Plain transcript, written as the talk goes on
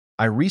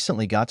I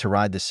recently got to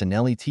ride the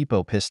Cinelli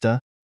Tipo Pista,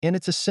 and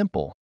it's a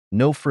simple,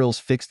 no-frills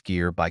fixed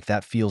gear bike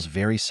that feels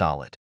very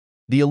solid.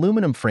 The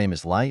aluminum frame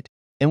is light,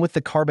 and with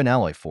the carbon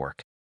alloy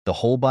fork, the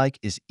whole bike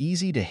is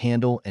easy to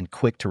handle and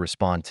quick to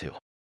respond to.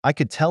 I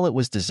could tell it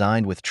was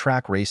designed with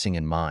track racing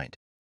in mind.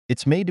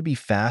 It's made to be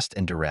fast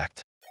and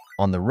direct.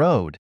 On the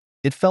road,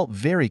 it felt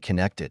very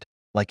connected,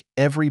 like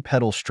every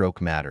pedal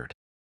stroke mattered.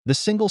 The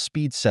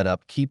single-speed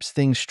setup keeps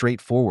things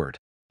straightforward,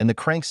 and the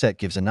crankset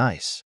gives a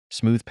nice,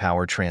 smooth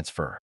power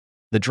transfer.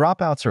 The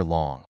dropouts are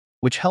long,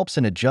 which helps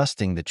in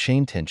adjusting the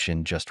chain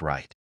tension just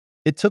right.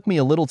 It took me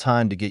a little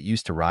time to get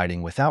used to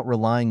riding without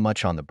relying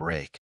much on the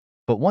brake,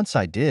 but once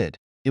I did,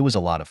 it was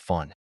a lot of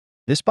fun.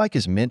 This bike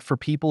is meant for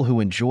people who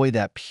enjoy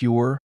that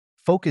pure,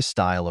 focused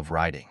style of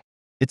riding.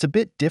 It's a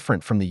bit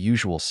different from the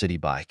usual city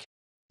bike.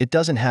 It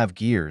doesn't have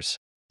gears,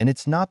 and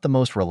it's not the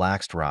most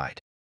relaxed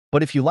ride.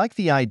 But if you like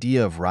the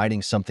idea of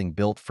riding something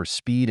built for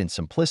speed and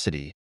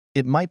simplicity,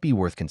 it might be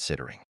worth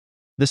considering.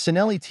 The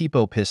Cinelli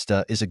Tipo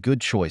Pista is a good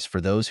choice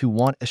for those who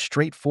want a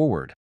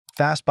straightforward,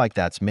 fast bike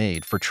that's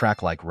made for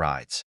track-like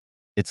rides.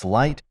 It's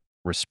light,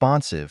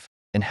 responsive,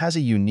 and has a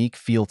unique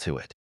feel to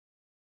it.